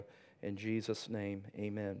In Jesus' name,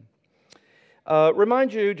 amen.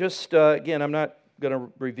 Remind you, just again, I'm not going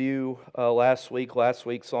to review last week. Last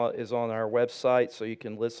week's is on our website, so you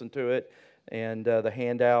can listen to it, and the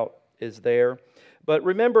handout is there. But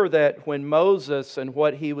remember that when Moses and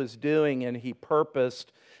what he was doing and he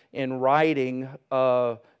purposed in writing,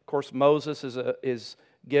 of course, Moses is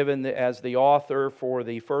given as the author for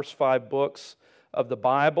the first 5 books of the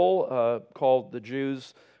Bible, called, the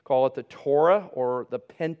Jews call it the Torah or the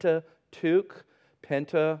Pentateuch.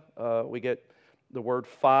 We get the word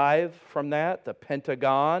 5 from that, the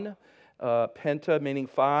Pentagon. Penta meaning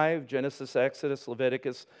 5, Genesis, Exodus,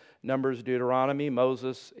 Leviticus, Numbers, Deuteronomy.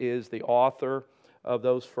 Moses is the author of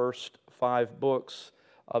those first 5 books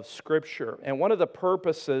of Scripture. And one of the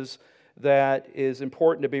purposes that is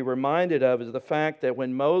important to be reminded of is the fact that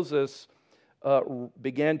when Moses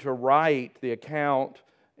began to write the account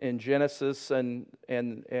in Genesis and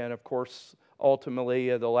of course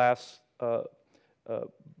ultimately the last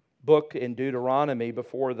book in Deuteronomy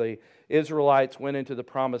before the Israelites went into the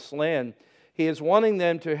Promised Land, he is wanting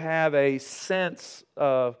them to have a sense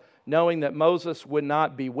of knowing that Moses would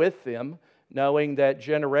not be with them, knowing that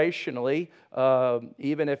generationally,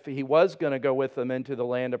 even if he was going to go with them into the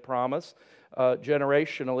land of promise,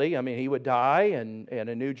 generationally, I mean, he would die and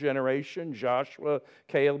a new generation, Joshua,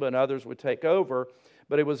 Caleb, and others would take over.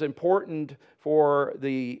 But it was important for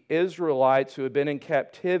the Israelites who had been in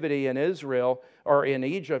captivity in Israel, or in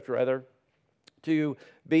Egypt rather, to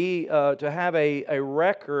have a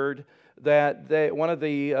record that one of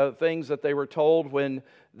the things that they were told when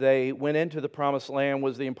they went into the Promised Land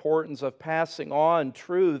was the importance of passing on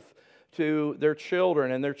truth to their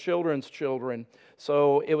children and their children's children.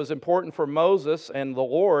 So it was important for Moses and the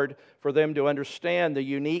Lord for them to understand the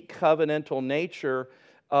unique covenantal nature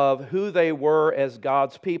of who they were as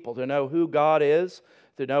God's people, to know who God is,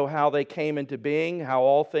 to know how they came into being, how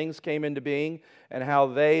all things came into being, and how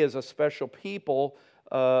they as a special people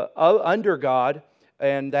under God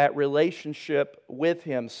and that relationship with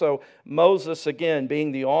Him. So Moses, again,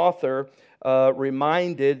 being the author,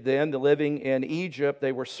 reminded them, the living in Egypt,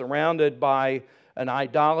 they were surrounded by an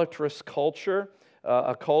idolatrous culture,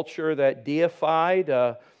 a culture that deified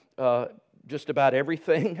just about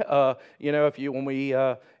everything. When we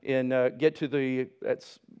get to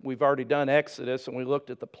we've already done Exodus and we looked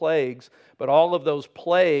at the plagues, but all of those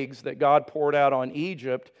plagues that God poured out on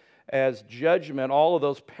Egypt as judgment, all of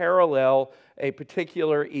those parallel a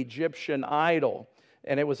particular Egyptian idol.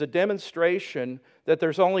 And it was a demonstration that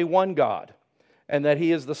there's only one God and that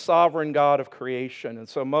He is the sovereign God of creation. And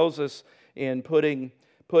so Moses, in putting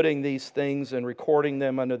these things and recording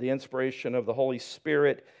them under the inspiration of the Holy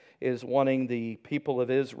Spirit, is wanting the people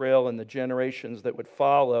of Israel and the generations that would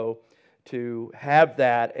follow to have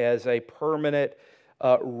that as a permanent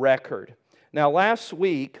record. Now, last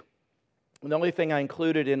week, the only thing I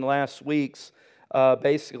included in last week's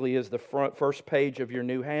basically is the first page of your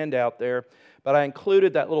new handout there, but I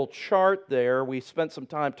included that little chart there. We spent some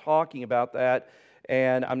time talking about that,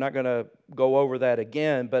 and I'm not going to go over that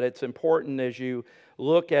again, but it's important as you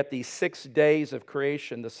look at the 6 days of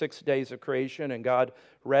creation, and God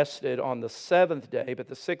rested on the 7th day, but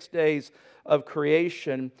the 6 days of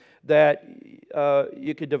creation, that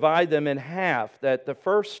you could divide them in half, that the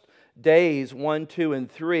first days, 1, 2,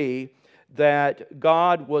 and 3, that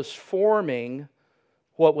God was forming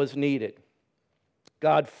what was needed.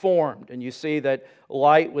 God formed, and you see that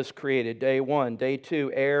light was created, day 1. Day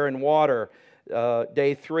 2, air and water.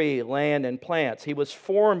 Day 3, land and plants. He was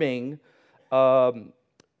forming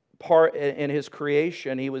part in His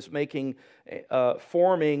creation. He was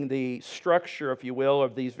forming the structure, if you will,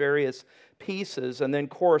 of these various pieces, and then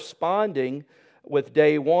corresponding with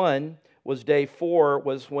day 1 was day 4,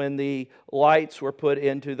 was when the lights were put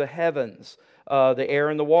into the heavens, the air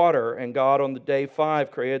and the water, and God on the day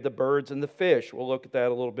 5 created the birds and the fish. We'll look at that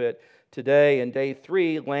a little bit today. And day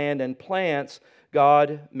 3, land and plants,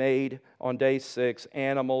 God made on day 6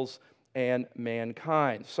 animals and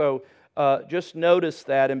mankind. So just notice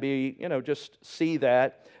that and just see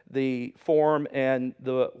that, the form and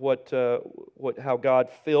how God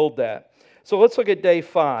filled that. So let's look at day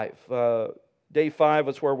 5. Day 5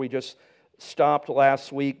 was where we just stopped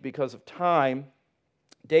last week because of time.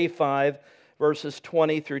 Day 5, verses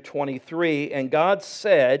 20 through 23. And God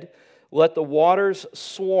said, "Let the waters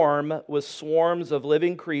swarm with swarms of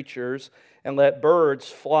living creatures, and let birds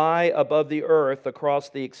fly above the earth across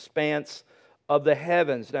the expanse of the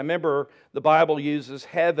heavens." Now remember, the Bible uses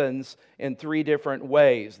heavens in 3 different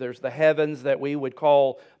ways. There's the heavens that we would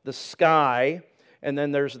call the sky, and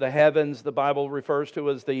then there's the heavens the Bible refers to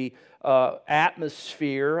as the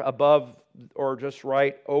atmosphere above or just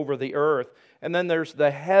right over the earth. And then there's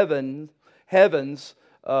the heaven,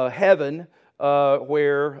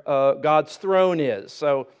 where God's throne is.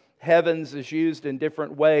 So heavens is used in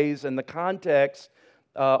different ways, and the context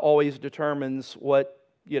always determines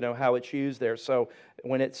how it's used there. So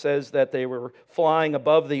when it says that they were flying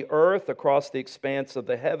above the earth across the expanse of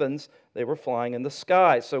the heavens, they were flying in the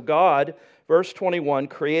sky. So God, verse 21,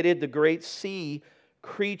 created the great sea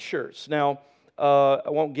creatures. Now, I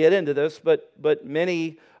won't get into this, but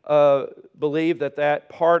many believe that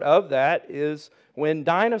part of that is when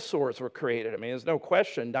dinosaurs were created. I mean, there's no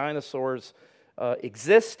question dinosaurs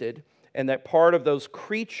existed, and that part of those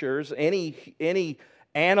creatures, any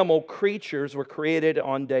animal creatures, were created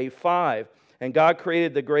on day 5. And God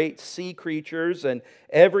created the great sea creatures and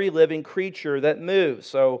every living creature that moves.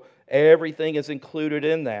 So everything is included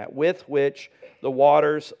in that, with which the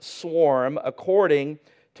waters swarm according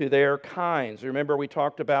to their kinds. Remember, we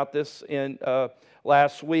talked about this in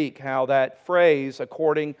last week, how that phrase,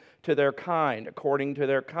 according to their kind,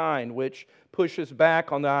 which pushes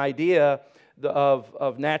back on the idea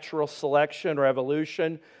of natural selection or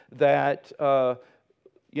evolution, that there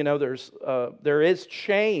is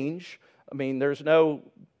change. I mean, there's no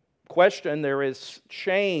question there is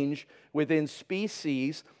change within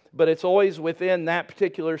species, but it's always within that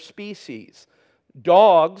particular species.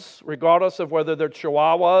 Dogs, regardless of whether they're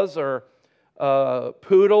Chihuahuas or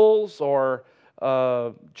poodles or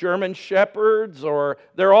German shepherds,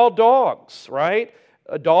 they're all dogs, right?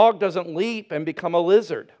 A dog doesn't leap and become a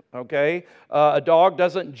lizard, okay? A dog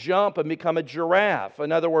doesn't jump and become a giraffe.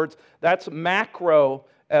 In other words, that's macro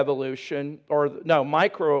evolution,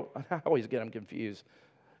 micro. I always get them confused.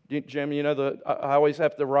 Jim, I always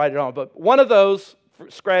have to write it on. But one of those,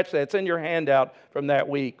 scratch that, it's in your handout from that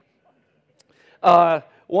week.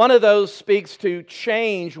 One of those speaks to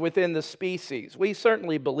change within the species. We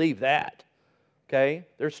certainly believe that. Okay?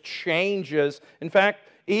 There's changes. In fact,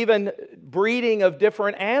 even breeding of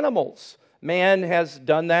different animals. Man has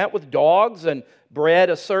done that with dogs and bred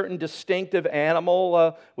a certain distinctive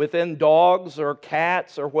animal within dogs or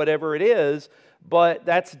cats or whatever it is, but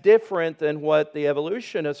that's different than what the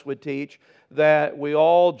evolutionists would teach, that we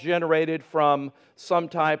all generated from some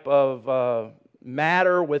type of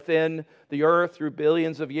matter within the earth through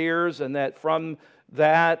billions of years, and that from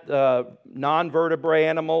that non-vertebrate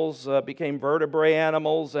animals became vertebrate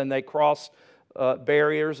animals, and they crossed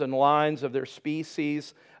barriers and lines of their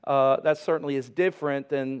species. That certainly is different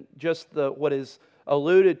than just what is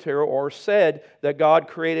alluded to or said, that God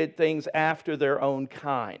created things after their own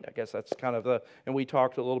kind. I guess that's kind of and we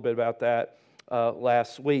talked a little bit about that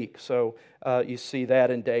last week. So you see that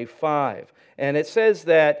in day 5. And it says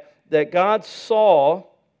that God saw,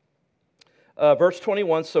 verse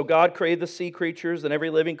 21, so God created the sea creatures and every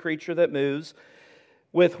living creature that moves,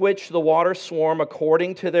 with which the waters swarm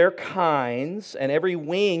according to their kinds, and every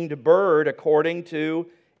winged bird according to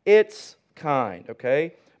its kind.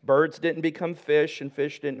 Okay? Birds didn't become fish, and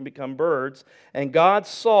fish didn't become birds. And God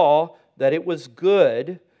saw that it was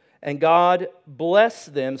good, and God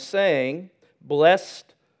blessed them, saying,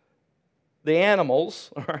 blessed the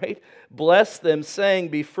animals, all right? Blessed them, saying,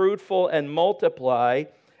 be fruitful and multiply,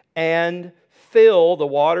 and fill the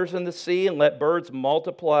waters in the sea, and let birds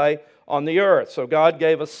multiply on the earth. So God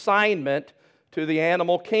gave assignment to the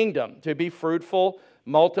animal kingdom to be fruitful,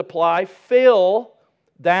 multiply, fill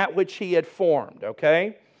that which He had formed,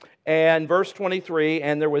 okay? And verse 23,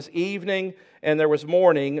 and there was evening and there was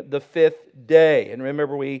morning the 5th day. And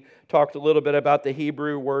remember, we talked a little bit about the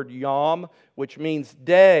Hebrew word yom, which means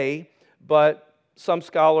day, but some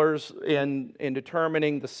scholars in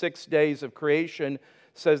determining the 6 days of creation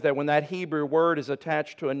says that when that Hebrew word is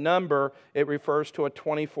attached to a number, it refers to a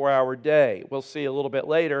 24-hour day. We'll see a little bit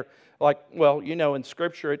later. In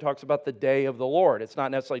Scripture, it talks about the day of the Lord. It's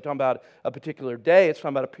not necessarily talking about a particular day. It's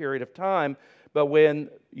talking about a period of time. But when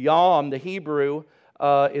Yom, the Hebrew,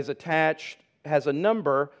 is attached, has a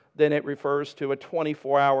number, then it refers to a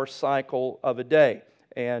 24-hour cycle of a day.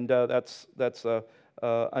 And that's a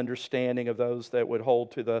understanding of those that would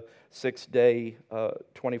hold to the 6-day,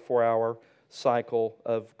 24-hour cycle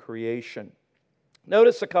of creation.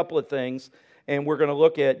 Notice a couple of things, and we're going to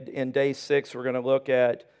look at, in day 6, we're going to look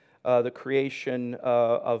at the creation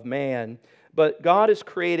of man. But God is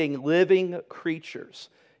creating living creatures.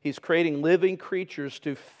 He's creating living creatures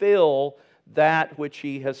to fill that which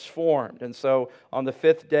He has formed. And so on the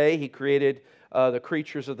 5th day, He created the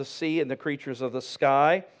creatures of the sea and the creatures of the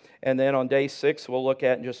sky. And then on day 6, we'll look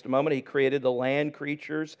at in just a moment, He created the land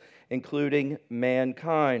creatures, including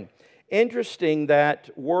mankind. Interesting that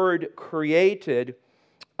word created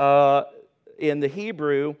in the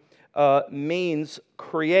Hebrew means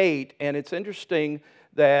create, and it's interesting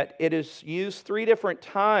that it is used 3 different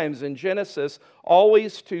times in Genesis,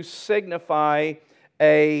 always to signify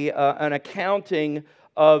an accounting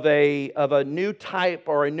of a new type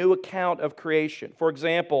or a new account of creation. For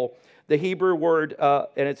example, the Hebrew word,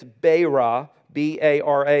 and it's Be'era,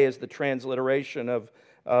 B-A-R-A is the transliteration of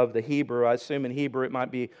the Hebrew. I assume in Hebrew it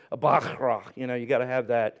might be a bachra. You got to have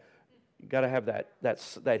that. You got to have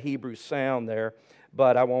that Hebrew sound there.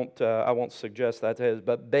 But I won't suggest that is.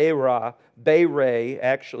 But Be'era, Be're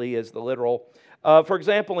actually is the literal. For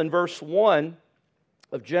example, in verse 1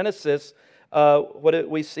 of Genesis,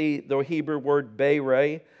 we see the Hebrew word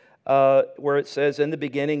Be're, where it says, "In the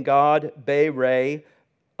beginning, God Be're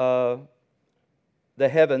the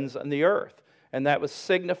heavens and the earth," and that was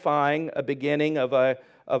signifying a beginning of a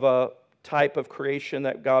type of creation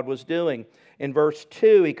that God was doing. In verse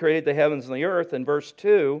 2, He created the heavens and the earth. In verse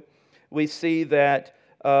 2, we see that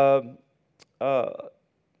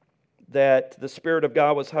that the Spirit of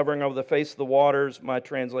God was hovering over the face of the waters. My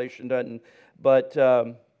translation doesn't, but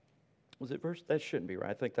was it verse? That shouldn't be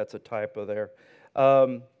right. I think that's a typo there.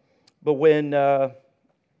 But when, oh,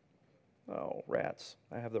 rats.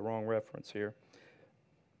 I have the wrong reference here.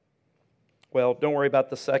 Well, don't worry about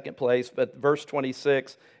the second place, but verse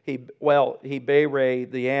 26, he Be're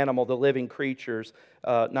the animal, the living creatures,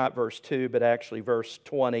 not verse 2, but actually verse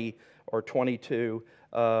 20 or 22,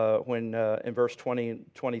 when in verse 20 and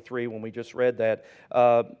 23, when we just read that,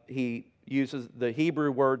 he uses the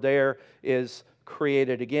Hebrew word there is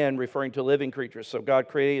created again, referring to living creatures. So God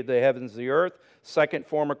created the heavens and the earth. Second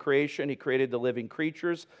form of creation, He created the living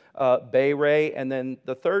creatures, Be're, and then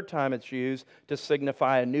the third time it's used to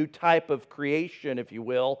signify a new type of creation, if you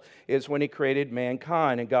will, is when He created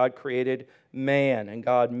mankind, and God created man, and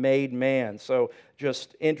God made man. So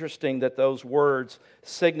just interesting that those words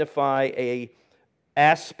signify a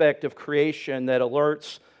aspect of creation that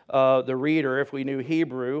alerts the reader, if we knew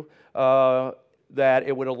Hebrew, that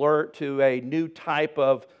it would alert to a new type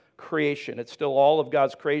of creation. It's still all of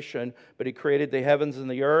God's creation, but He created the heavens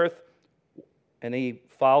and the earth, and He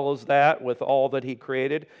follows that with all that He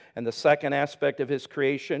created. And the second aspect of His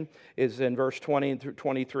creation is in verse 20 through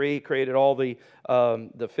 23. He created all the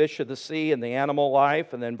fish of the sea and the animal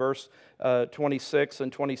life. And then verse 26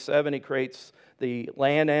 and 27, He creates the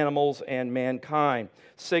land animals and mankind,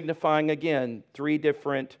 signifying again 3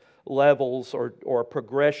 different levels or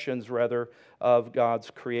progressions rather of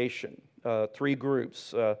God's creation. 3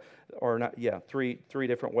 groups, three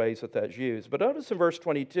different ways that that's used. But notice in verse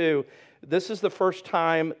 22, this is the first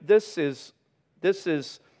time this is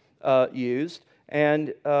used,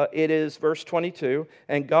 and it is verse 22.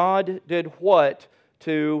 And God did what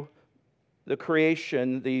to the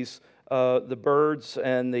creation? The birds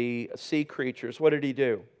and the sea creatures. What did He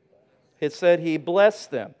do? It said He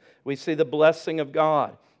blessed them. We see the blessing of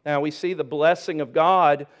God. Now we see the blessing of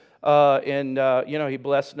God. He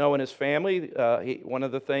blessed Noah and his family. One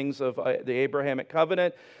of the things of the Abrahamic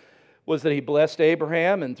covenant was that He blessed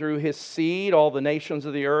Abraham, and through his seed, all the nations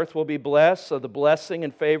of the earth will be blessed. So the blessing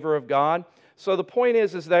and favor of God. So the point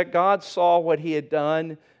is that God saw what He had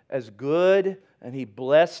done as good, and He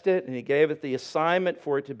blessed it, and He gave it the assignment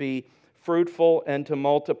for it to be fruitful and to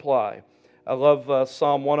multiply. I love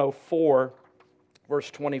Psalm 104,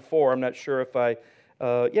 verse 24. I'm not sure if I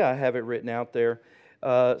have it written out there.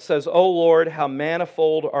 It says, "O Lord, how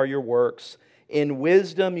manifold are your works. In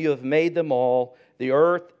wisdom you have made them all. The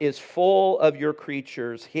earth is full of your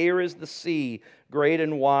creatures. Here is the sea, great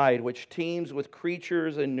and wide, which teems with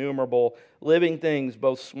creatures innumerable, living things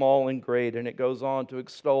both small and great." And it goes on to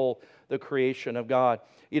extol the creation of God.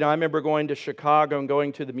 I remember going to Chicago and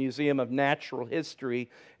going to the Museum of Natural History,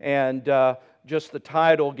 and just the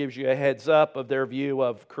title gives you a heads up of their view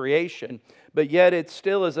of creation. But yet it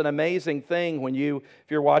still is an amazing thing when if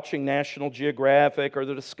you're watching National Geographic or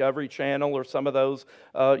the Discovery Channel or some of those,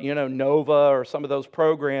 Nova or some of those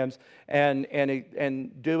programs,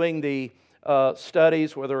 and doing the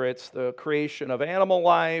studies, whether it's the creation of animal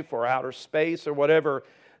life or outer space or whatever,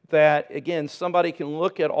 that again, somebody can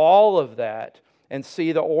look at all of that and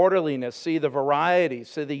see the orderliness, see the variety,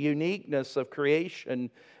 see the uniqueness of creation,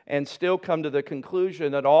 and still come to the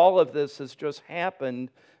conclusion that all of this has just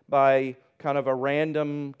happened by kind of a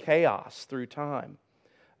random chaos through time.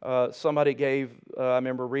 Somebody gave, I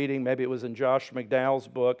remember reading, maybe it was in Josh McDowell's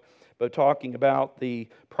book, but talking about the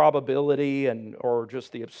probability or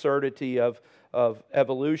just the absurdity of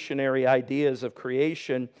evolutionary ideas of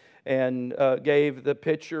creation, and gave the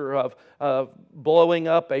picture of blowing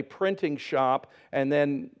up a printing shop and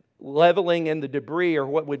then leveling in the debris, or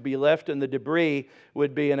what would be left in the debris,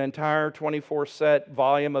 would be an entire 24-set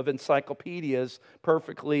volume of encyclopedias,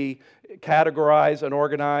 perfectly categorized and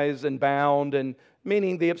organized and bound, and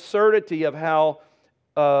meaning the absurdity of how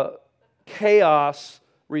chaos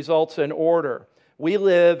results in order. We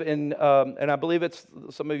live in, and I believe it's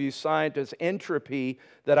some of you scientists, entropy,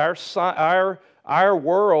 that our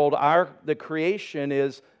world, the creation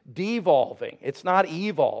is devolving. It's not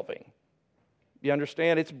evolving. You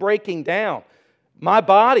understand? It's breaking down. My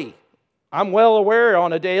body, I'm well aware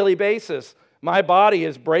on a daily basis, my body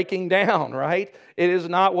is breaking down, right? It is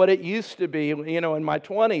not what it used to be, in my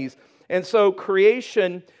 20s. And so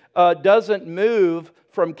creation doesn't move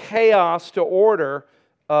from chaos to order.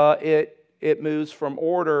 It moves from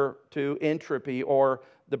order to entropy, or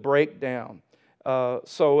the breakdown.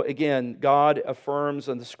 So again, God affirms,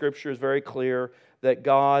 and the Scripture is very clear, that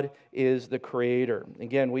God is the Creator.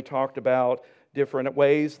 Again, we talked about different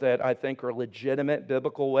ways that I think are legitimate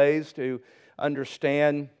biblical ways to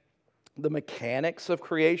understand the mechanics of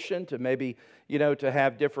creation, to maybe, to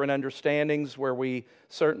have different understandings where we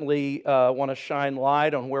certainly want to shine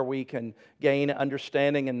light on where we can gain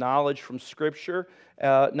understanding and knowledge from Scripture,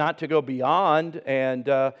 not to go beyond and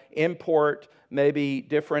import maybe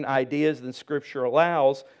different ideas than Scripture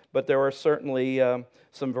allows, but there are certainly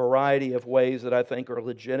some variety of ways that I think are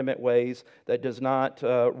legitimate ways that does not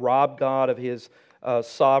rob God of His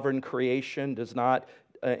sovereign creation, does not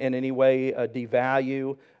in any way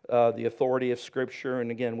devalue the authority of Scripture.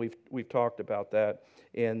 And again, we've talked about that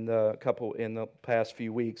in the past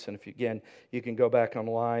few weeks. And you can go back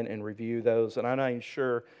online and review those. And I'm not even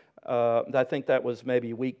sure. I think that was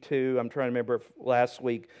maybe week 2. I'm trying to remember if last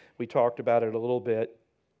week we talked about it a little bit.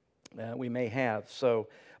 We may have.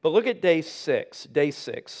 But look at day 6. Day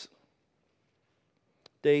 6.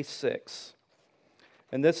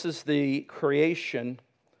 And this is the creation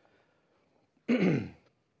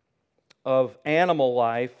of animal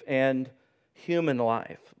life and human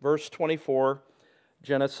life. Verse 24,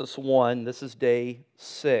 Genesis 1, this is day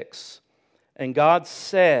 6. And God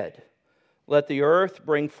said, "Let the earth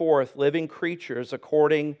bring forth living creatures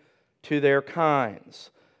according to their kinds,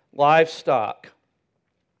 livestock,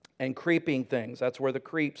 and creeping things," that's where the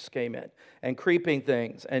creeps came in, "and creeping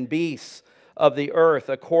things, and beasts of the earth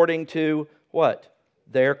according to" what?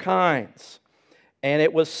 "Their kinds. And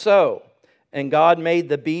it was so. And God made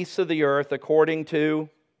the beasts of the earth according to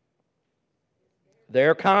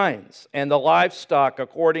their kinds, and the livestock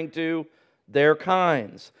according to their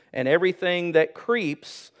kinds, and everything that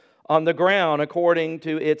creeps on the ground according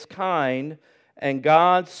to its kind. And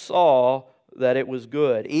God saw that it was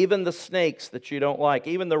good." Even the snakes that you don't like,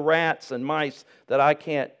 even the rats and mice that I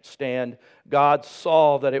can't stand, God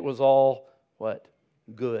saw that it was all, what?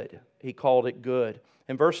 Good. He called it good.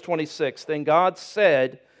 In verse 26, then God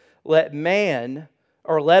said, let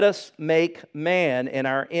us make man in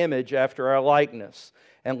our image after our likeness,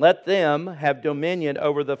 and let them have dominion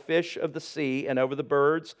over the fish of the sea, and over the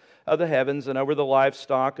birds of the heavens, and over the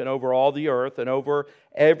livestock, and over all the earth, and over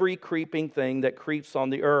every creeping thing that creeps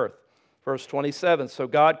on the earth. Verse 27, so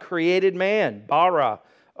God created man,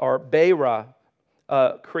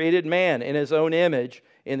 created man in His own image.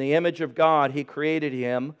 In the image of God He created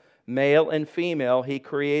him, male and female He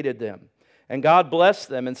created them. And God blessed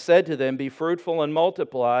them and said to them, be fruitful and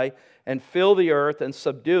multiply, and fill the earth and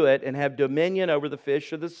subdue it, and have dominion over the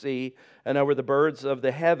fish of the sea, and over the birds of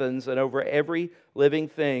the heavens, and over every living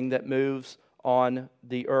thing that moves on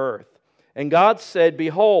the earth. And God said,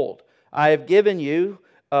 behold, I have given you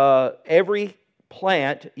every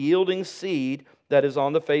plant yielding seed that is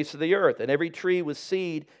on the face of the earth, and every tree with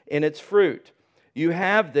seed in its fruit. You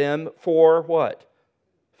have them for what?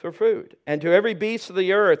 For food. And to every beast of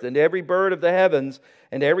the earth, and to every bird of the heavens,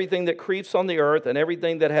 and everything that creeps on the earth, and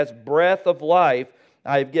everything that has breath of life,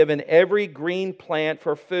 I have given every green plant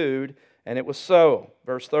for food. And it was so.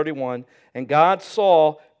 Verse 31, and God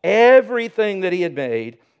saw everything that He had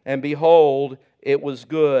made, and behold, it was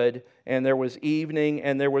good. And there was evening,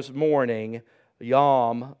 and there was morning,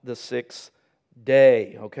 Yom, the 6th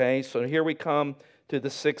day. Okay, so here we come to the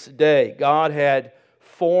 6th day. God had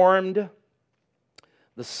formed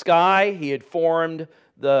the sky. He had formed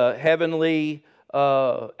the heavenly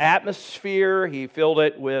atmosphere. He filled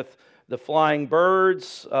it with the flying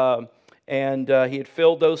birds, and He had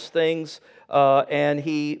filled those things, and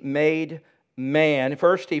He made man.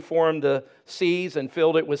 First He formed the seas and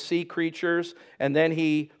filled it with sea creatures, and then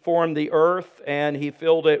He formed the earth and He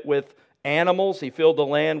filled it with animals. He filled the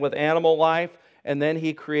land with animal life, and then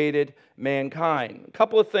He created mankind. A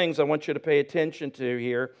couple of things I want you to pay attention to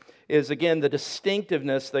here is, again, the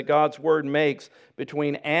distinctiveness that God's Word makes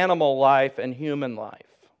between animal life and human life.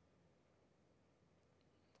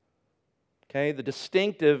 Okay, the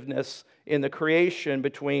distinctiveness in the creation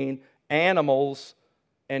between animals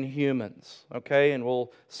and humans. Okay, and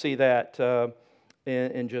we'll see that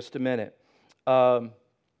in just a minute. Look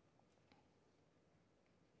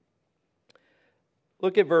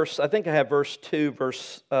at I think I have verse 2,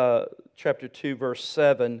 chapter 2, verse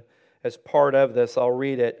 7 as part of this. I'll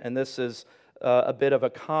read it, and this is a bit of a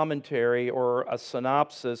commentary or a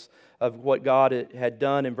synopsis of what God had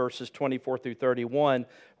done in verses 24 through 31,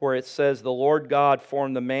 where it says, "The Lord God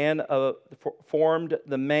formed the man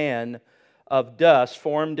of dust,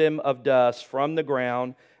 formed him of dust from the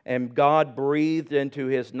ground, and God breathed into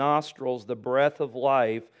his nostrils the breath of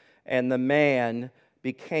life, and the man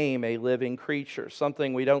became a living creature."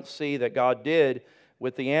 Something we don't see that God did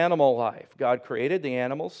with the animal life. God created the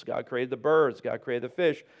animals, God created the birds, God created the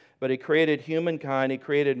fish, but He created humankind, He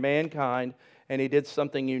created mankind, and He did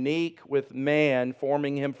something unique with man,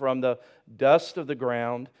 forming him from the dust of the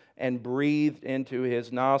ground and breathed into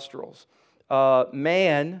his nostrils.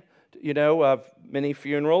 Man, of many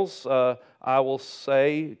funerals, I will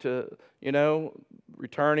say to,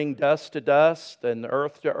 returning dust to dust and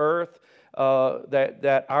earth to earth,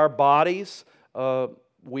 that our bodies,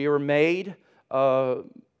 we were made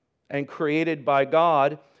and created by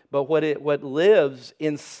God, but what lives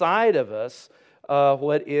inside of us,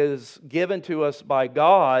 what is given to us by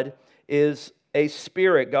God, is a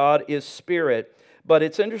spirit. God is spirit. But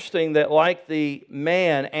it's interesting that, like the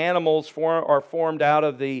man, animals are formed out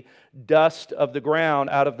of the dust of the ground,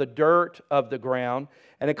 out of the dirt of the ground.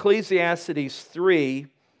 And Ecclesiastes 3,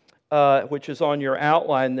 which is on your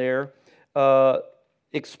outline there,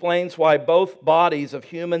 explains why both bodies of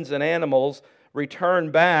humans and animals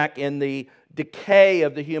return back in the decay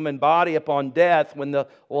of the human body upon death, when the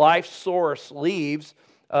life source leaves,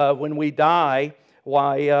 when we die,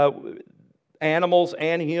 why animals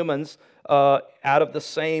and humans, out of the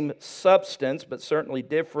same substance, but certainly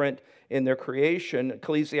different in their creation.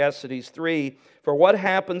 Ecclesiastes 3, "For what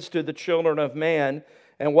happens to the children of man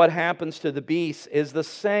and what happens to the beasts is the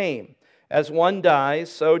same. As one dies,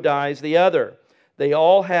 so dies the other. They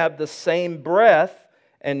all have the same breath,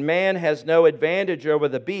 and man has no advantage over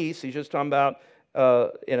the beasts." He's just talking about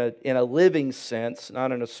in a living sense,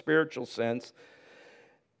 not in a spiritual sense.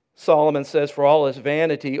 Solomon says, "For all is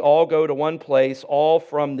vanity, all go to one place, all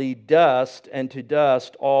from the dust, and to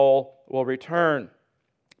dust all will return."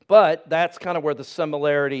 But that's kind of where the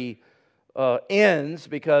similarity ends,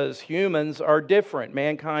 because humans are different.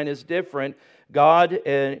 Mankind is different. God,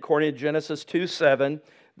 according to Genesis 2:7,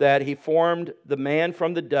 that He formed the man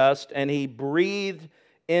from the dust and He breathed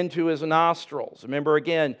into his nostrils. Remember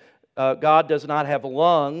again, God does not have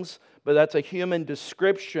lungs, but that's a human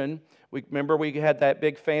description. Remember we had that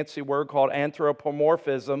big fancy word called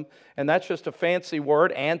anthropomorphism, and that's just a fancy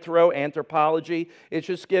word, anthropology. It's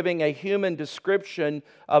just giving a human description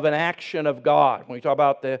of an action of God. When we talk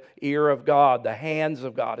about the ear of God, the hands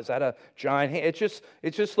of God, is that a giant hand?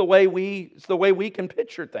 It's just the way we can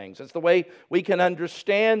picture things. It's the way we can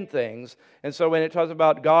understand things. And so when it talks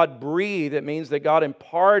about God breathed, it means that God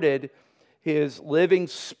imparted His living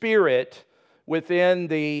spirit within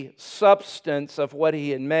the substance of what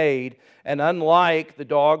He had made. And unlike the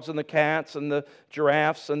dogs and the cats and the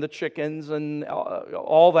giraffes and the chickens and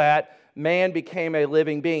all that, man became a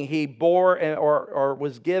living being. He bore or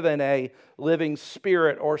was given a living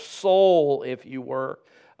spirit or soul, if you were,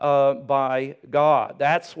 by God.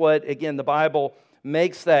 That's what, again, the Bible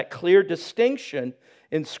makes that clear distinction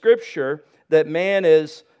in Scripture, that man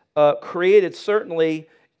is created certainly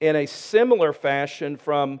in a similar fashion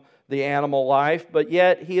from the animal life, but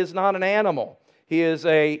yet he is not an animal. He is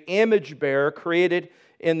an image bearer created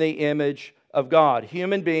in the image of God.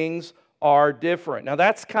 Human beings are different. Now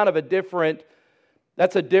that's kind of a different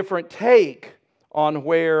take on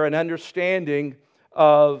where an understanding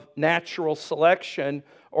of natural selection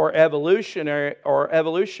or evolutionary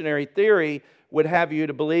theory would have you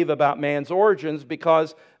to believe about man's origins,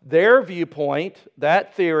 because their viewpoint,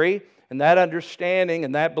 that theory and that understanding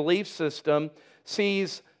and that belief system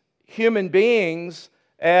sees human beings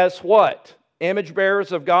as what? Image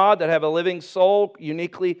bearers of God that have a living soul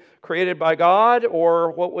uniquely created by God?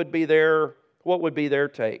 Or what would be their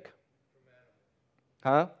take?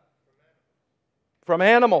 Huh? From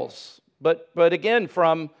animals. But again,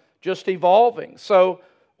 from just evolving. So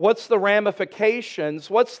what's the ramifications?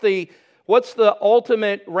 What's the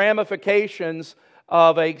ultimate ramifications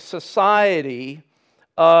of a society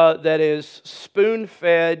that is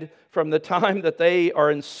spoon-fed from the time that they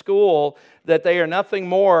are in school, that they are nothing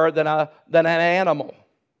more than an animal?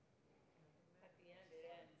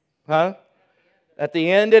 Huh? At the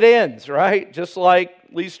end it ends, right? Just like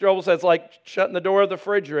Lee Strobel says, like shutting the door of the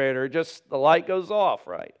refrigerator. Just the light goes off,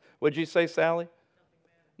 right? Would you say, Sally?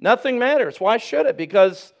 Nothing matters. Why should it?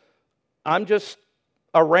 Because I'm just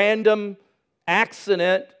a random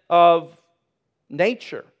accident of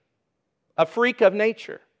nature, a freak of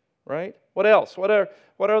nature, right? What else? What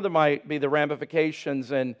other might be the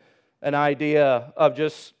ramifications and an idea of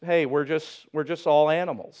just, hey, we're just all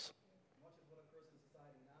animals?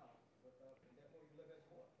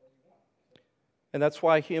 And that's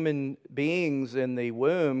why human beings in the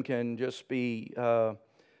womb can just be, have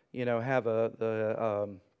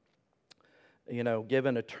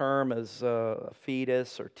given a term as a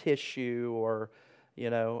fetus or tissue, or,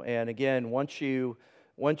 and again, once you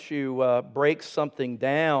break something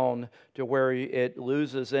down to where it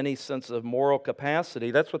loses any sense of moral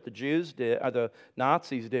capacity, that's what the Jews did, or the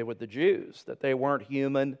Nazis did with the Jews, that they weren't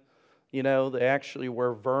human, they actually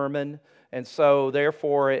were vermin. And so,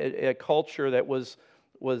 therefore, a culture that was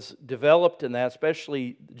developed in that,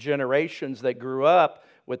 especially generations that grew up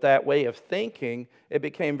with that way of thinking, it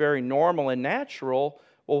became very normal and natural.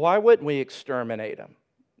 Well, why wouldn't we exterminate them?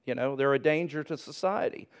 They're a danger to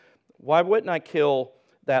society. Why wouldn't I kill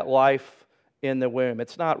that life in the womb?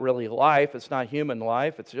 It's not really life. It's not human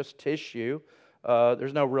life. It's just tissue.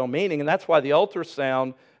 There's no real meaning. And that's why the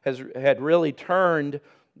ultrasound had really turned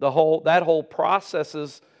that whole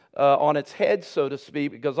processes on its head, so to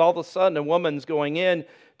speak, because all of a sudden a woman's going in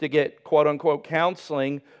to get quote-unquote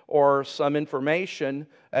counseling or some information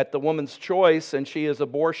at the woman's choice, and she is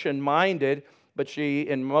abortion-minded, but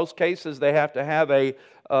in most cases, they have to have an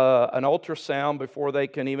ultrasound before they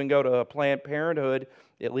can even go to a Planned Parenthood,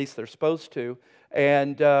 at least they're supposed to,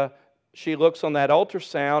 and she looks on that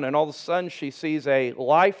ultrasound, and all of a sudden she sees a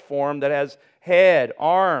life form that has head,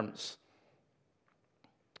 arms,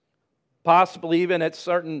 possibly even at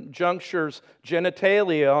certain junctures,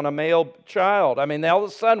 genitalia on a male child. I mean, all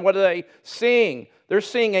of a sudden, what are they seeing? They're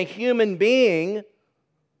seeing a human being,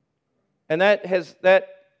 and that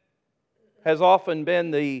has often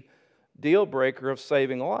been the deal breaker of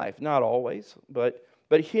saving life. Not always, but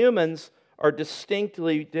humans are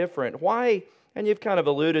distinctly different. Why? And you've kind of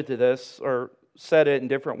alluded to this or said it in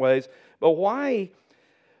different ways, but why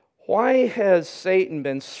has Satan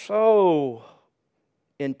been so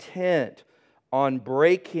intent on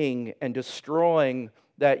breaking and destroying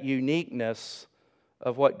that uniqueness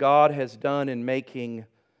of what God has done in making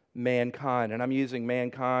mankind? And I'm using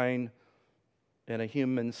mankind in a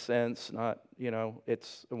human sense, not, and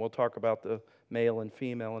we'll talk about the male and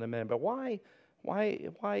female in a minute. But why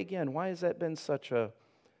again? Why has that been such an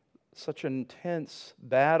intense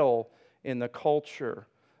battle in the culture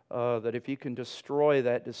that if you can destroy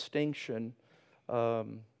that distinction, I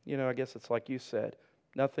guess it's like you said,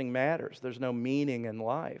 nothing matters. There's no meaning in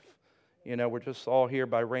life. We're just all here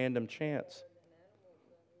by random chance.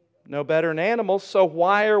 No better than animals, so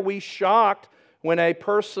why are we shocked when a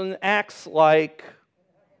person acts like,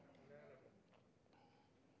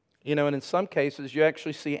 and in some cases you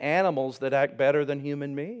actually see animals that act better than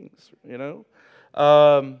human beings,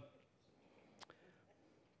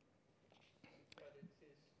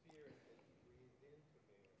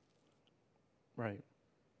 Right.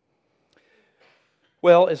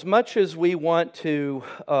 Well, as much as we want to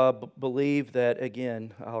believe that,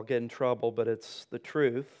 again, I'll get in trouble, but it's the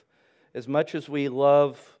truth. As much as we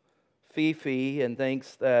love Fifi and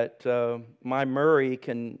thinks that my Murray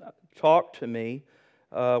can talk to me,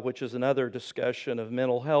 which is another discussion of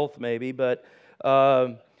mental health maybe, but,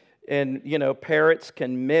 parrots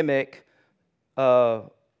can mimic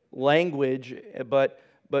language,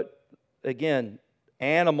 but again,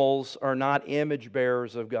 animals are not image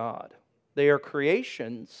bearers of God. They are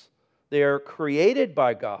creations. They are created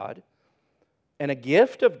by God and a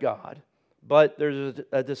gift of God, but there's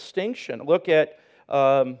a distinction. Look at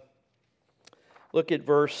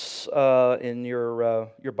verse in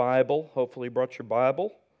your Bible. Hopefully you brought your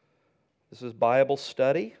Bible. This is Bible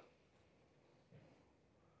study.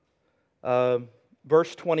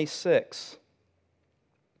 Verse 26.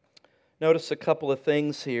 Notice a couple of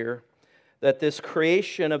things here. That this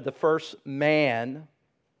creation of the first man,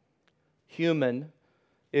 human,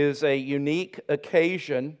 is a unique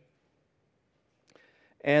occasion,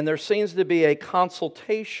 and there seems to be a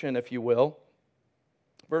consultation, if you will.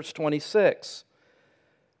 Verse 26,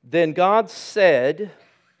 then God said,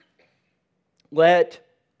 let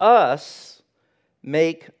us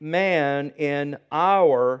make man in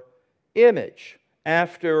our image,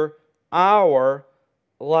 after our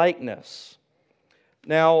likeness.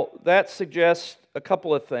 Now, that suggests a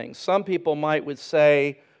couple of things. Some people would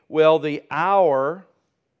say, well, the our,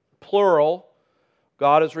 plural,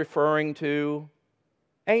 God is referring to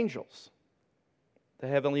angels. the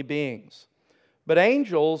heavenly beings. But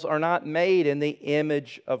angels are not made in the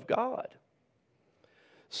image of God.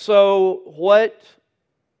 So what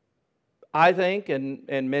I think, and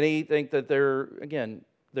many think that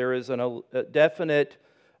there is a definite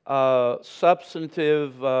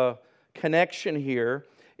substantive connection here,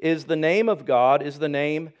 is the name of God is the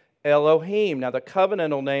name Elohim. Now the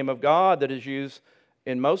covenantal name of God that is used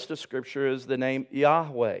in most of Scripture is the name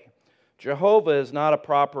Yahweh. Jehovah is not a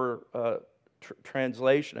proper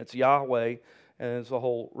translation. It's Yahweh, and there's a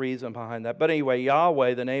whole reason behind that. But anyway,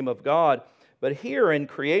 Yahweh, the name of God. But here in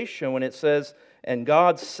creation, when it says, and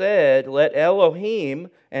God said, let Elohim,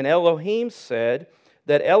 and Elohim said,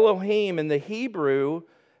 that Elohim in the Hebrew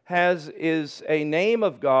is a name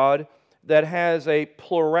of God that has a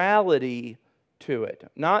plurality to it.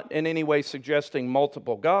 Not in any way suggesting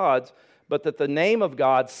multiple gods, but that the name of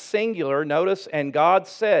God, singular, notice, and God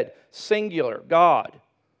said, singular, God,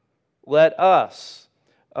 let us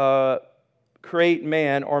create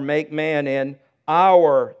man or make man in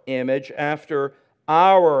our image, after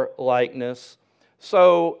our likeness.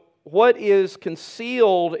 So what is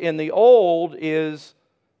concealed in the old is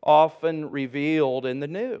often revealed in the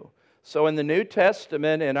new. So in the New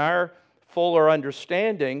Testament, in our fuller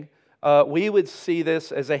understanding, we would see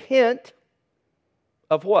this as a hint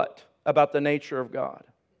of what? About the nature of God.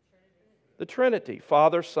 The Trinity,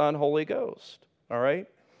 Father, Son, Holy Ghost. All right?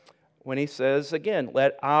 When he says, again,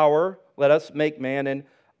 let us make man in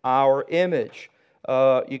our image.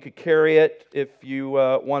 You could carry it, if you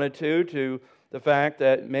wanted to the fact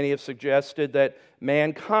that many have suggested that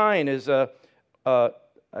mankind is I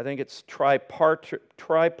think it's tripartite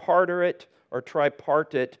or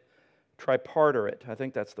tripartite. I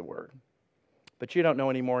think that's the word. But you don't know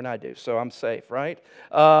any more than I do, so I'm safe, right?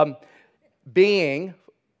 Being,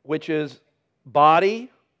 which is body,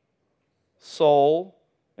 soul,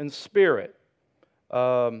 and spirit.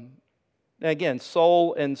 Again,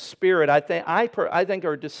 soul and spirit, I think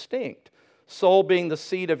are distinct. Soul being the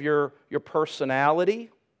seat of your personality,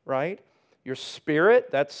 right? Your spirit,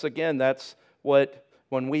 that's what,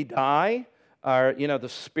 when we die, the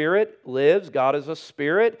spirit lives. God is a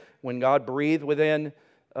spirit. When God breathed within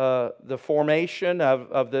the formation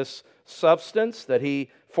of this substance that He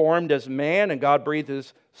formed as man, and God breathed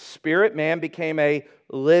His spirit, man became a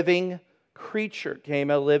living creature, became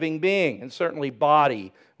a living being. And certainly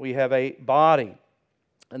body, we have a body.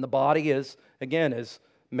 And the body is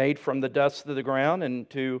made from the dust of the ground, and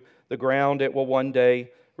to the ground it will one day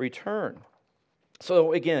return.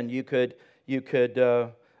 So again, you could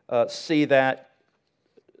see that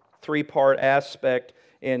three-part aspect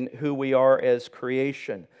in who we are as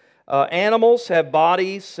creation. Animals have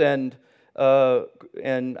bodies and I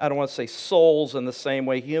don't want to say souls in the same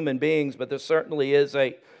way human beings, but there certainly is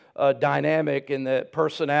a dynamic in the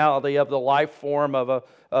personality of the life form of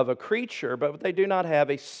a creature, but they do not have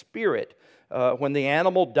a spirit. When the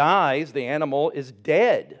animal dies, the animal is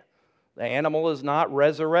dead. The animal is not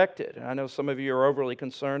resurrected. And I know some of you are overly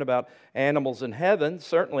concerned about animals in heaven.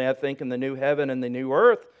 Certainly, I think in the new heaven and the new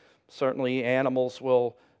earth, certainly animals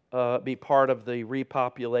will be part of the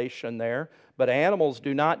repopulation there. But animals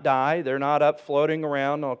do not die. They're not up floating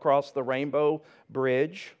around across the rainbow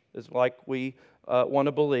bridge, is like we want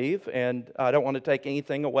to believe. And I don't want to take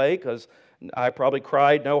anything away, because I probably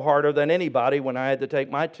cried no harder than anybody when I had to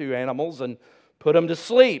take my two animals and put them to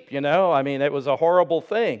sleep, I mean, it was a horrible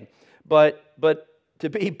thing. But to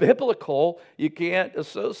be biblical, you can't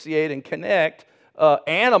associate and connect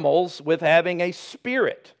animals with having a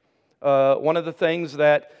spirit. One of the things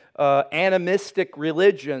that animistic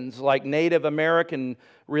religions, like Native American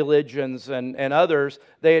religions and others,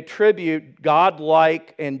 they attribute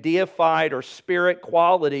godlike and deified or spirit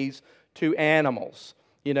qualities to animals.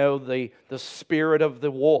 The spirit of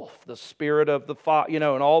the wolf, the spirit of the fox, and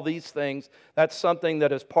all these things. That's something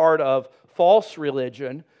that is part of false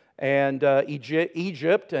religion. And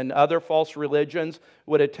Egypt and other false religions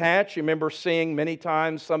would attach. You remember seeing many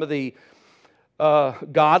times some of the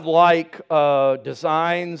godlike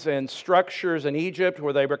designs and structures in Egypt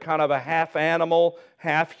where they were kind of a half animal,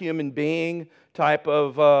 half human being type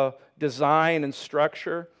of design and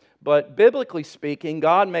structure. But biblically speaking,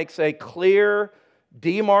 God makes a clear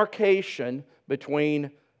demarcation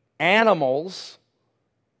between animals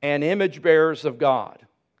and image bearers of God.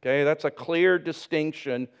 Okay, that's a clear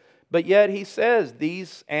distinction. But yet He says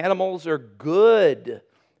these animals are good.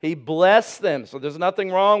 He blessed them. So there's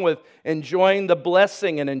nothing wrong with enjoying the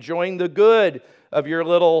blessing and enjoying the good of your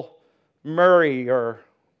little Murray or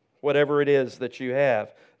whatever it is that you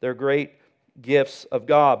have. They're great gifts of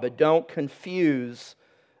God. But don't confuse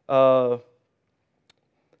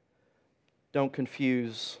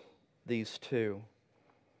these two.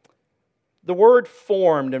 The word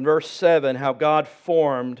formed in verse 7, how God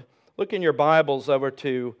formed, look in your Bibles over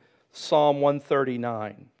to Psalm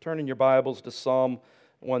 139. Turn in your Bibles to Psalm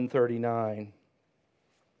 139.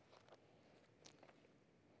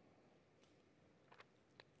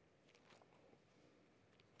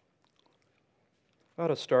 I ought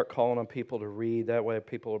to start calling on people to read. That way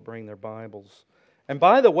people will bring their Bibles. And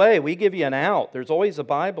by the way, we give you an out. There's always a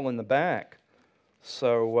Bible in the back.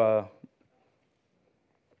 So,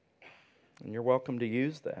 and you're welcome to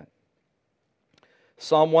use that.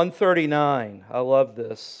 Psalm 139. I love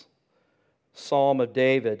this. Psalm of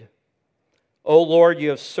David. O Lord, you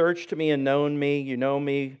have searched me and known me. You know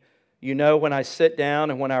me. You know when I sit down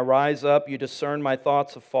and when I rise up. You discern my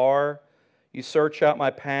thoughts afar. You search out my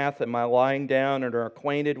path and my lying down and are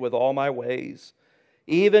acquainted with all my ways.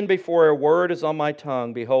 Even before a word is on my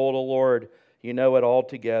tongue, behold, O Lord, you know it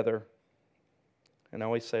altogether. And I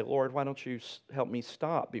always say, Lord, why don't you help me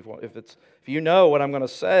stop? If you know what I'm going to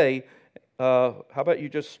say, how about you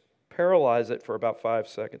just paralyze it for about 5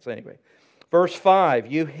 seconds? Anyway, verse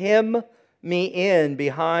 5, you hem me in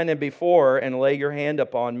behind and before and lay your hand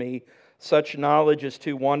upon me. Such knowledge is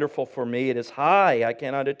too wonderful for me. It is high, I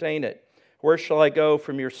cannot attain it. Where shall I go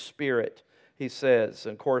from your spirit? He says.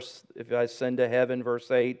 And of course, if I ascend to heaven, verse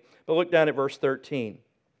 8. But look down at verse 13.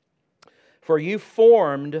 For you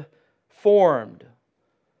formed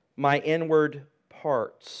my inward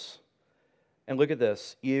parts. And look at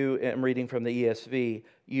this. I'm reading from the ESV.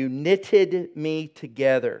 You knitted me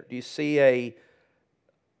together. Do you see a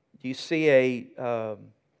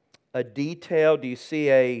detail? Do you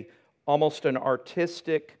see almost an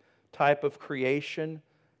artistic type of creation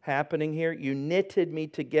happening here? You knitted me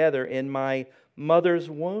together in my mother's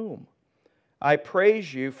womb. I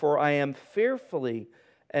praise you, for I am fearfully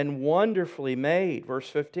and wonderfully made. Verse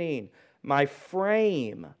 15. My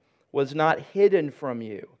frame was not hidden from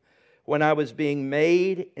you when I was being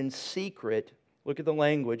made in secret. Look at the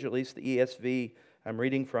language, at least the ESV I'm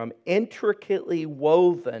reading from. Intricately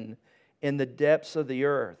woven in the depths of the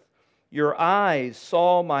earth. Your eyes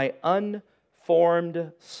saw my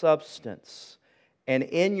unformed substance. And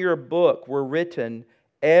in your book were written,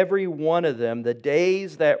 every one of them, the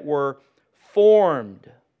days that were formed,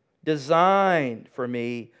 designed for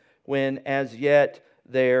me, when as yet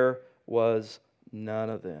there was none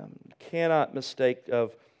of them. Cannot mistake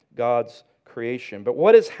of God's creation. But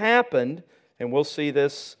what has happened, and we'll see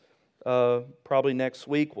this probably next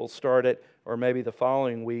week, we'll start it, or maybe the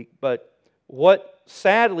following week, but what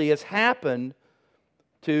sadly has happened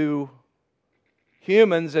to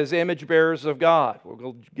humans as image bearers of God.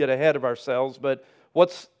 We'll get ahead of ourselves, but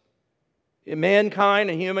mankind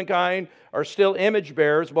and humankind are still image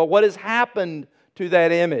bearers. But what has happened to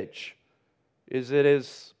that image? Is it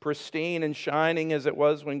as pristine and shining as it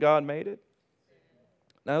was when God made it?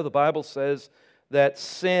 No, the Bible says that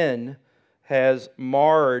sin has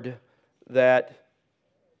marred that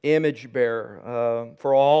image bearer.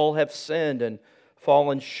 For all have sinned and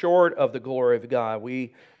fallen short of the glory of God.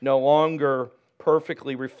 We no longer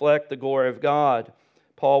perfectly reflect the glory of God.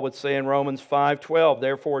 Paul would say in Romans 5:12,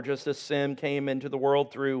 therefore just as sin came into the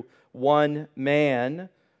world through one man,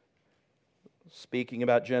 speaking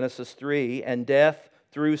about Genesis 3, and death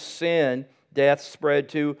through sin, death spread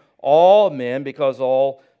to all men because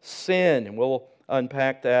all sin. And we'll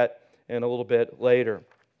unpack that in a little bit later.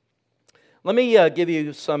 Let me give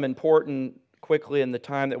you some important, quickly in the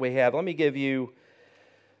time that we have, let me give you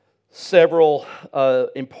several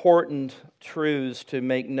important truths to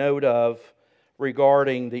make note of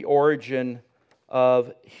regarding the origin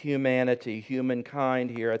of humanity, humankind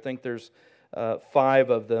here. I think there's 5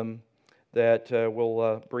 of them that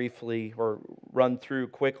we'll briefly or run through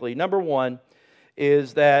quickly. Number 1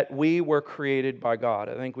 is that we were created by God.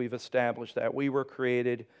 I think we've established that. We were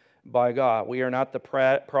created by God. We are not the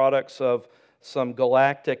products of some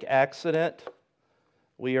galactic accident.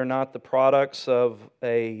 We are not the products of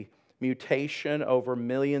a mutation over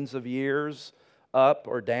millions of years, up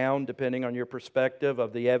or down, depending on your perspective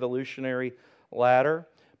of the evolutionary ladder.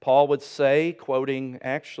 Paul would say, quoting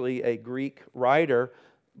actually a Greek writer,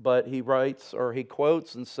 but he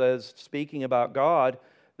quotes and says, speaking about God,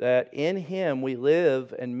 that in Him we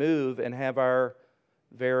live and move and have our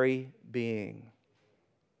very being.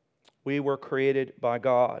 We were created by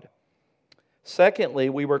God. Secondly,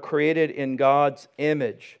 we were created in God's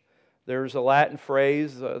image. There's a Latin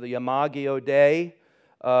phrase, the Imago Dei,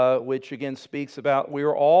 which again speaks about we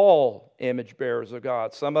are all image bearers of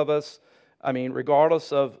God. Some of us,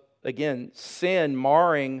 regardless of, again, sin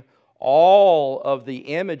marring all of the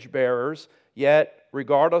image bearers, yet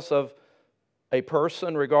regardless of a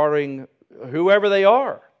person, regarding whoever they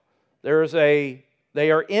are, there is a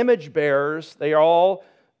They are image bearers. They are all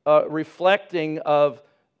reflecting of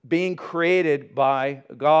being created by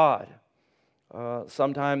God.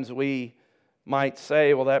 Sometimes we might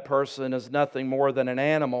say, well, that person is nothing more than an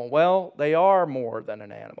animal. Well, they are more than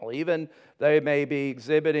an animal. Even they may be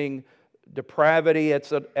exhibiting depravity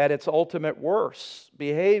at its ultimate worst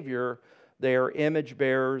behavior. They are image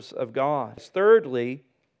bearers of God. Thirdly,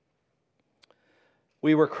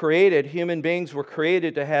 human beings were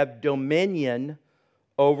created to have dominion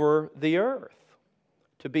over the earth.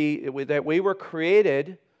 That we were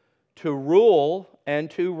created to rule and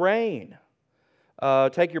to reign.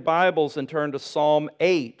 Take your Bibles and turn to Psalm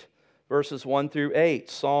 8, verses 1 through 8.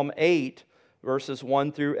 Psalm 8, verses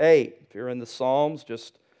 1 through 8. If you're in the Psalms,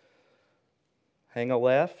 just hang a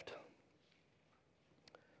left.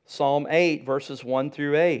 Psalm 8, verses 1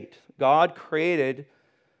 through 8. God created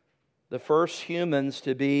the first humans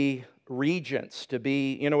to be regents,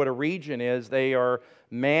 you know what a regent is? They are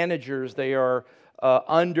managers, they are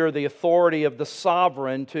under the authority of the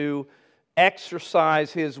sovereign to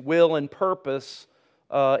exercise his will and purpose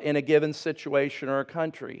in a given situation or a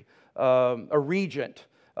country. A regent.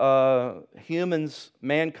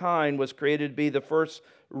 Mankind was created to be the first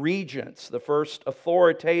regents, the first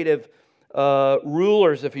authoritative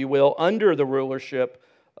rulers, if you will, under the rulership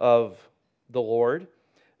of the Lord.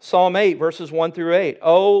 Psalm 8, verses 1 through 8.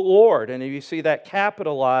 O Lord, and if you see that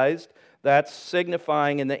capitalized, that's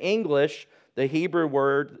signifying in the English the Hebrew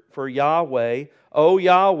word for Yahweh. O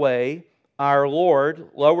Yahweh, our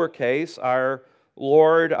Lord, lowercase, our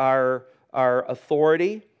Lord, our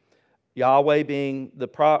authority. Yahweh being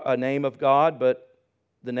a name of God, but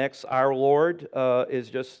the next, our Lord, is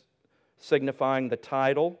just signifying the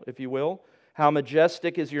title, if you will. How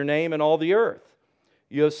majestic is your name in all the earth.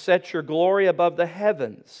 You have set your glory above the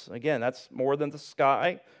heavens. Again, that's more than the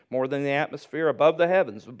sky, more than the atmosphere, above the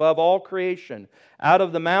heavens, above all creation. Out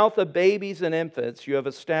of the mouth of babies and infants, you have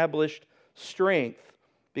established strength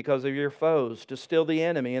because of your foes, to still the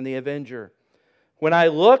enemy and the avenger. When I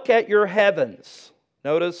look at your heavens,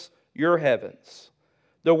 notice your heavens,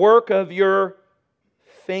 the work of your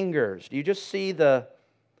fingers. Do you just see the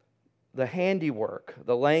handiwork,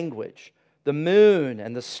 the language, the moon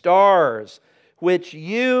and the stars, which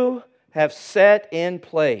you have set in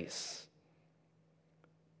place?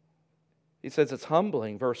 He says it's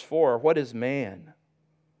humbling. Verse 4, what is man?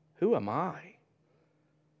 Who am I?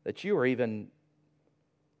 That you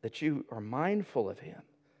are mindful of him.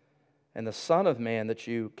 And the Son of Man, that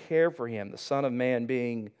you care for him. The Son of Man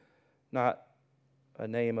being not a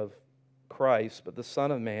name of Christ, but the Son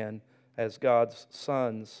of Man as God's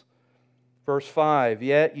sons. Verse 5,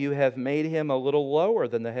 yet you have made him a little lower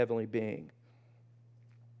than the heavenly beings,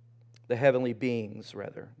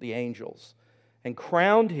 the angels, and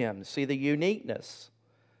crowned him, see the uniqueness,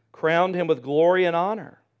 crowned him with glory and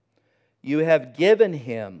honor. You have given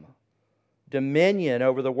him dominion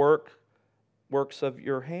over the works of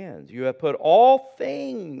your hands. You have put all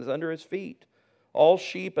things under his feet, all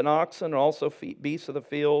sheep and oxen, and also beasts of the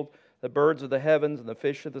field, the birds of the heavens, and the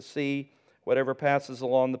fish of the sea, whatever passes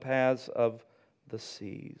along the paths of the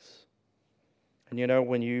seas. And you know,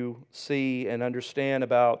 when you see and understand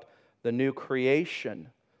about the new creation,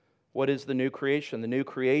 what is the new creation? The new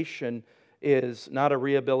creation is not a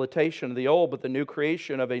rehabilitation of the old, but the new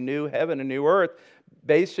creation of a new heaven and new earth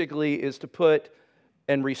basically is to put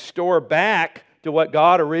and restore back to what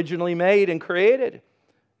God originally made and created.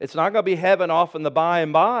 It's not going to be heaven off in the by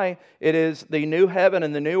and by. It is the new heaven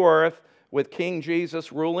and the new earth with King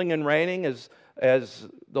Jesus ruling and reigning as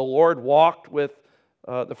the Lord walked with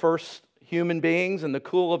the first human beings in the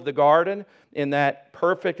cool of the garden in that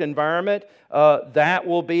perfect environment. That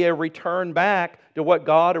will be a return back to what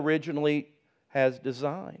God originally has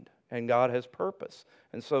designed and God has purpose.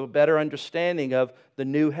 And so better understanding of the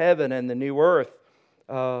new heaven and the new earth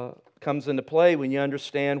comes into play when you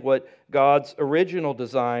understand what God's original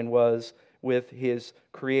design was with His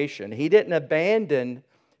creation. He didn't abandon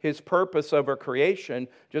His purpose over creation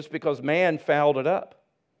just because man fouled it up.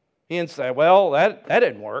 He didn't say, well, that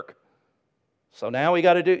didn't work, so now we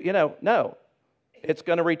got to do, no. It's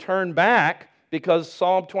going to return back because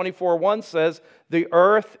Psalm 24:1 says, the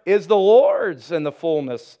earth is the Lord's and the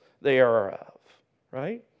fullness thereof,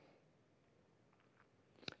 right?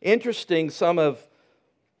 Interesting, some of,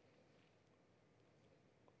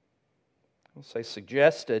 I'll say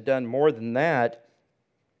suggested, done more than that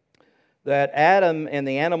Adam and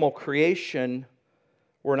the animal creation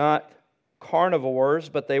were not carnivores,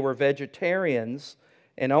 but they were vegetarians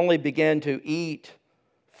and only began to eat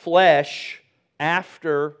flesh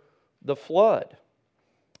after the flood.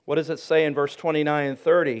 What does it say in verse 29 and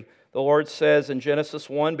 30? The Lord says in Genesis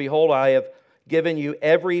 1, behold, I have given you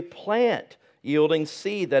every plant yielding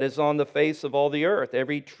seed that is on the face of all the earth,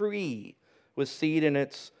 every tree with seed in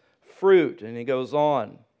its fruit. And he goes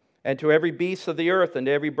on. And to every beast of the earth and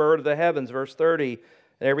to every bird of the heavens, verse 30,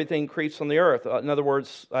 and everything creeps on the earth. In other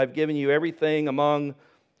words, I've given you everything among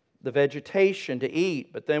the vegetation to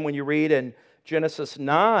eat. But then when you read in Genesis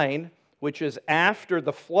 9, which is after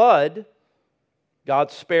the flood,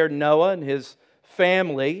 God spared Noah and his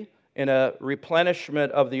family in a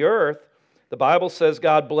replenishment of the earth. The Bible says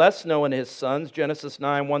God blessed Noah and his sons, Genesis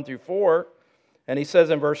 9, 1 through 4. And he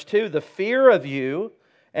says in verse 2, the fear of you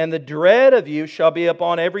and the dread of you shall be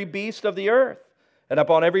upon every beast of the earth, and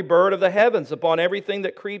upon every bird of the heavens, upon everything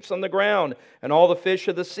that creeps on the ground, and all the fish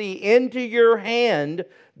of the sea. Into your hand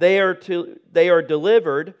they are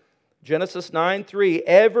delivered. Genesis 9:3.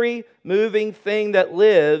 Every moving thing that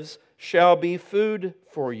lives shall be food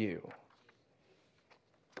for you.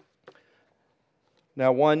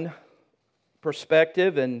 Now, one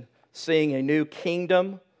perspective in seeing a new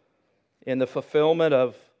kingdom in the fulfillment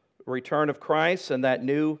of the return of Christ and that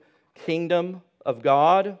new kingdom of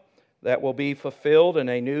God that will be fulfilled in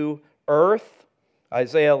a new earth.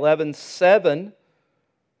 Isaiah 11:7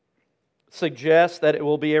 suggests that it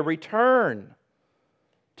will be a return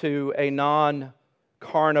to a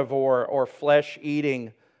non-carnivore or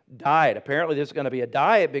flesh-eating diet. Apparently there's going to be a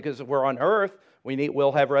diet because if we're on earth,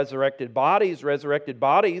 we'll have resurrected bodies. Resurrected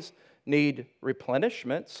bodies need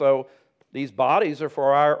replenishment, so these bodies are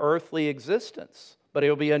for our earthly existence. But it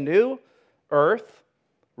will be a new earth,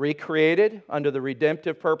 recreated under the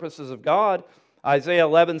redemptive purposes of God. Isaiah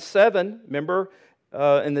 11:7, remember,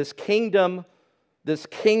 in this kingdom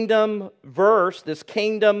verse, this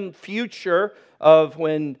kingdom future of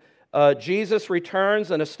when Jesus returns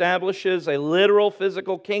and establishes a literal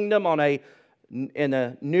physical kingdom in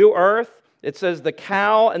a new earth. It says, the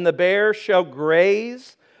cow and the bear shall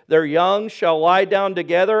graze, their young shall lie down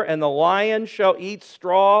together, and the lion shall eat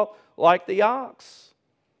straw like the ox.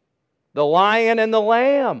 The lion and the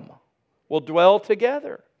lamb will dwell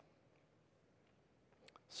together.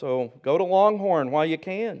 So go to Longhorn while you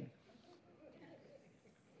can.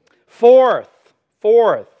 Fourth,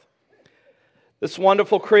 this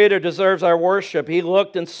wonderful Creator deserves our worship. He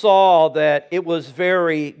looked and saw that it was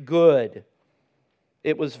very good.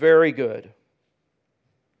 It was very good.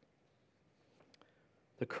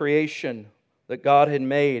 The creation that God had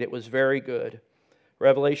made, it was very good.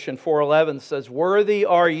 Revelation 4:11 says, worthy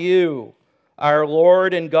are you, our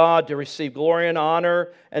Lord and God, to receive glory and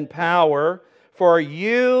honor and power, for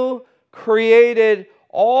you created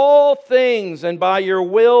all things, and by your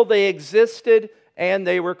will they existed and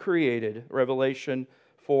they were created. Revelation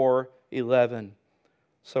 4:11.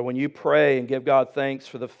 So when you pray and give God thanks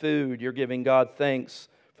for the food, you're giving God thanks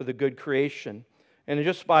for the good creation. And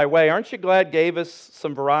just by way, aren't you glad gave us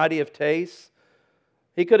some variety of tastes?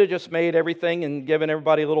 He could have just made everything and given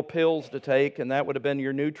everybody little pills to take, and that would have been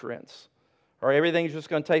your nutrients. Or everything's just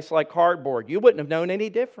going to taste like cardboard. You wouldn't have known any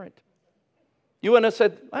different. You wouldn't have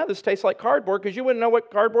said, wow, this tastes like cardboard, because you wouldn't know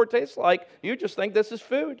what cardboard tastes like. You just think this is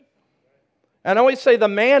food. And I always say the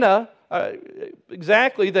manna,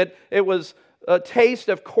 exactly, that it was a taste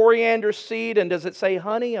of coriander seed, and does it say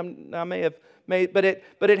honey? I may have made, but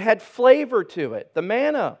it had flavor to it. The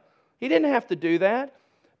manna, he didn't have to do that.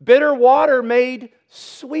 Bitter water made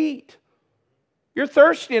sweet. You're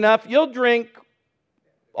thirsty enough, you'll drink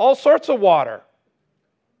all sorts of water.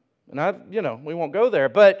 And we won't go there,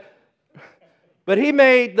 but he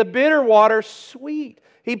made the bitter water sweet.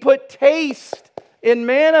 He put taste in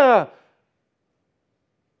manna.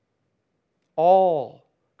 All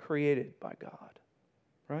created by God,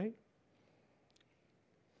 right?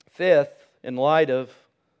 Fifth, in light of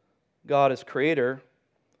God as creator,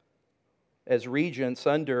 as regents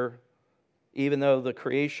under, even though the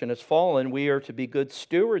creation has fallen, we are to be good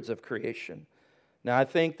stewards of creation. Now, I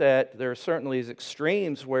think that there are certainly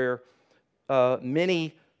extremes where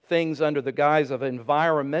many things under the guise of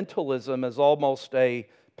environmentalism is almost a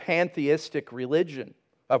pantheistic religion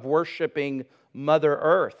of worshiping Mother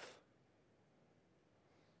Earth,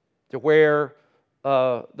 to where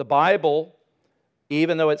the Bible,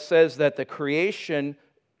 even though it says that the creation,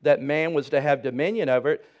 that man was to have dominion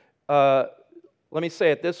over it, let me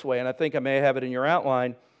say it this way, and I think I may have it in your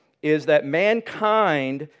outline, is that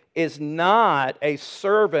mankind is not a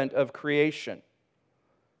servant of creation,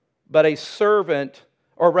 but a servant,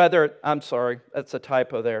 or rather, I'm sorry, that's a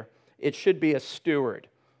typo there. It should be a steward.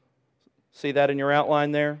 See that in your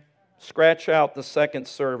outline there? Scratch out the second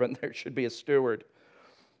servant. There should be a steward.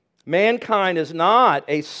 Mankind is not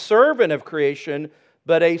a servant of creation,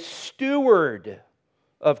 but a steward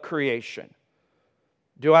of creation.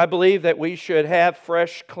 Do I believe that we should have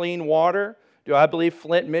fresh, clean water? Do I believe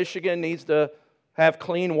Flint, Michigan needs to have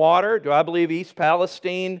clean water? Do I believe East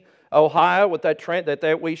Palestine, Ohio, with that train,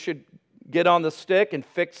 that we should get on the stick and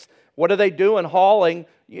fix? What are they doing hauling?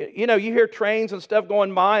 You know, you hear trains and stuff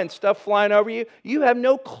going by and stuff flying over you. You have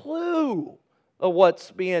no clue of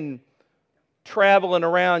what's being traveling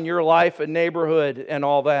around your life and neighborhood and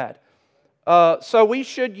all that. So we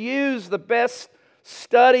should use the best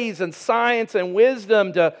studies and science and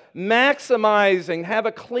wisdom to maximize and have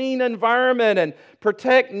a clean environment and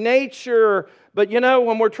protect nature. But you know,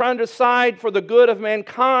 when we're trying to decide for the good of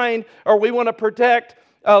mankind, or we want to protect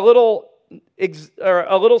a little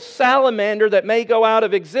salamander that may go out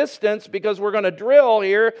of existence because we're going to drill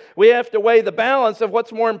here, we have to weigh the balance of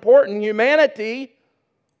what's more important, humanity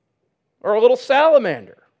or a little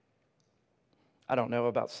salamander. I don't know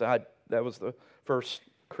about that. That was the first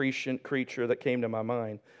creature that came to my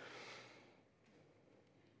mind.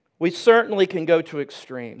 We certainly can go to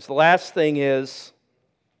extremes. The last thing is,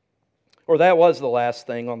 or that was the last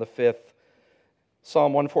thing on the fifth,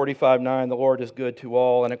 Psalm 145:9, the Lord is good to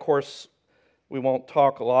all. And of course, we won't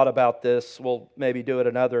talk a lot about this. We'll maybe do it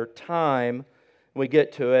another time when we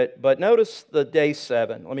get to it. But notice the day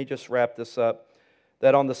 7. Let me just wrap this up.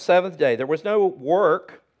 That on the seventh day, there was no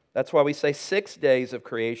work. That's why we say 6 days of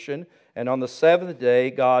creation. And on the seventh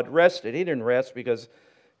day, God rested. He didn't rest because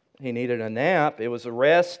He needed a nap. It was a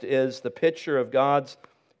rest is the picture of God's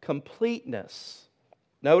completeness.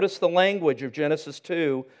 Notice the language of Genesis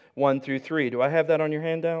 2, 1 through 3. Do I have that on your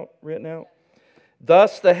handout written out?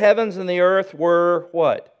 Thus the heavens and the earth were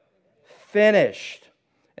what? Finished,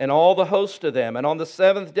 and all the host of them. And on the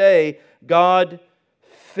seventh day, God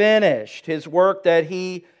finished His work that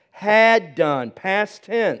He had done, past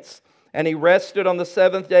tense. And He rested on the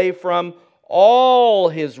seventh day from all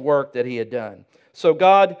His work that He had done. So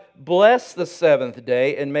God blessed the seventh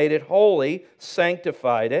day and made it holy,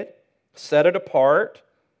 sanctified it, set it apart,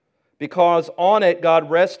 because on it God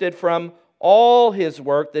rested from all His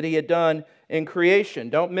work that He had done in creation.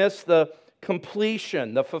 Don't miss the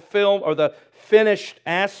completion, the fulfillment, or the finished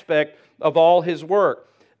aspect of all His work.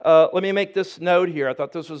 Let me make this note here. I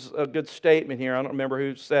thought this was a good statement here. I don't remember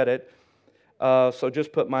who said it, so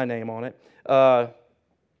just put my name on it.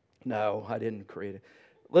 No, I didn't create it.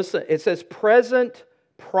 Listen, it says present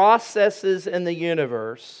processes in the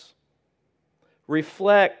universe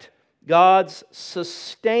reflect God's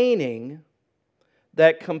sustaining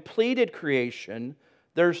that completed creation.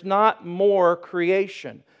 There's not more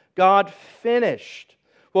creation. God finished.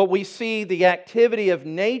 What we see, the activity of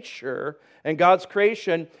nature and God's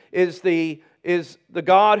creation is the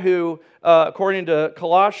God who, according to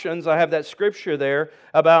Colossians, I have that scripture there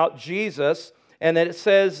about Jesus, and then it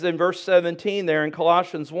says in verse 17 there in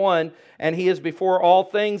Colossians 1, and He is before all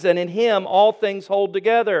things, and in Him all things hold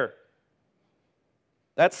together.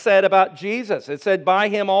 That's said about Jesus. It said, by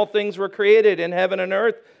Him all things were created in heaven and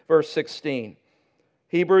earth, verse 16.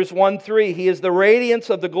 Hebrews 1:3, He is the radiance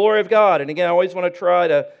of the glory of God. And again, I always want to try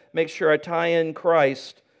to make sure I tie in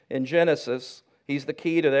Christ in Genesis. He's the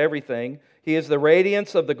key to everything. He is the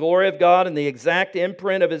radiance of the glory of God and the exact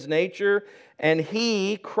imprint of His nature. And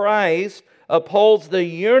He, Christ, upholds the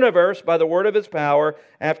universe by the word of His power.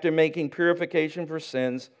 After making purification for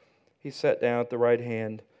sins, He sat down at the right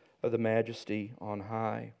hand of the Majesty on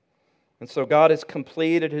high. And so God has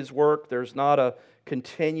completed His work. There's not a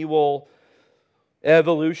continual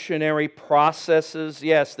evolutionary processes.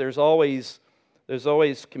 Yes, there's always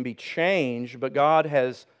can be change, but God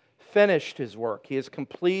has finished His work. He has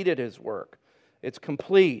completed His work. It's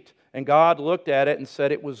complete. And God looked at it and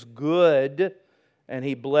said it was good, and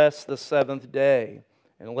He blessed the seventh day.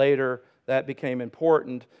 And later that became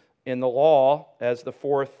important in the law as the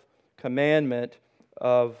fourth commandment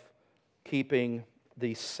of keeping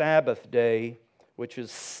the Sabbath day, which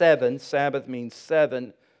is 7. Sabbath means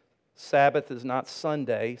 7. Sabbath is not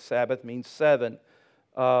Sunday. Sabbath means 7.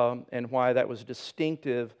 And why that was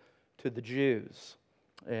distinctive to the Jews.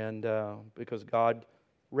 And because God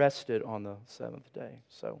rested on the seventh day.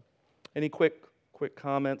 So, any quick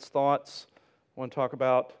comments, thoughts? Want to talk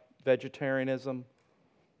about vegetarianism?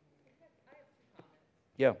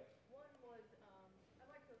 Yeah.